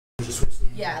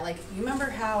Yeah, like, you remember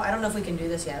how, I don't know if we can do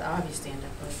this yet. I'll have you stand up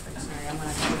really quick. Sorry, I'm gonna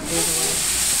have to move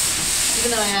away.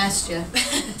 Even though I asked you.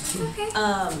 Okay.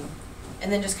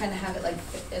 And then just kind of have it like,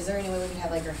 is there any way we could have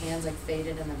like your hands like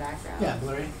faded in the background? Yeah,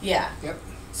 blurry. Yeah. Yep.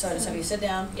 So just have you sit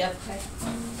down. Yep. Okay.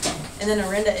 And then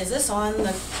Arinda, is this on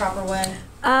the proper way?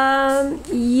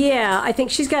 Yeah, I think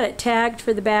she's got it tagged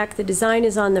for the back. The design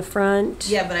is on the front.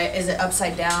 Yeah, but is it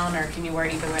upside down or can you wear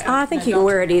it either way? I think you can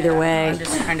wear it either way. I'm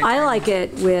just trying to I turn like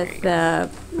it with the,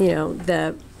 you know,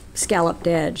 the scalloped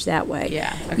edge that way.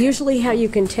 Yeah. Okay. Usually how you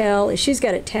can tell is she's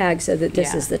got it tagged so that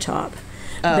this is the top.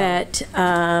 Oh. But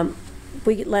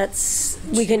we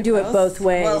can do it both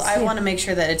ways. Well, I want to make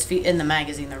sure that it's in the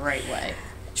magazine the right way.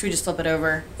 Should we just flip it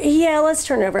over? Yeah, let's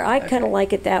turn it over. I kind of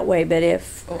like it that way, but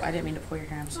if Oh, I didn't mean to pull your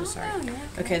hair. I'm so sorry. No, you're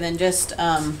okay. Okay, then just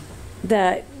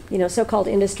the so-called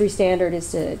industry standard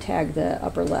is to tag the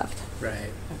upper left. Right.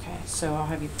 okay. So I'll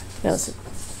have you No,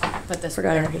 put this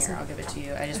Forgot I there had this here. in. I'll give it to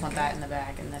you. I just want that in the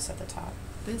back and this at the top.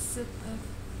 This is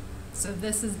so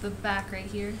this is the back right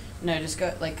here. No, just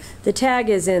go like. the tag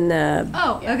is in the.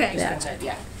 Oh, Yeah, okay. just go to-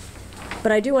 yeah.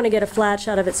 But I do want to get a flat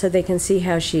shot of it so they can see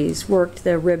how she's worked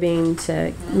the ribbing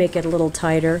to make it a little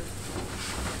tighter.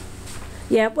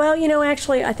 Yeah, well,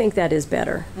 actually, I think that is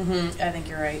better. I think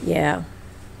you're right. Yeah.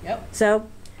 Yep. So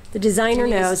the designer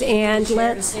knows, and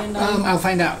let's. I'll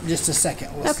find out in just a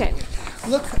second. We'll Okay. see.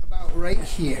 Look about right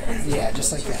here. Yeah,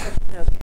 just like that. Okay.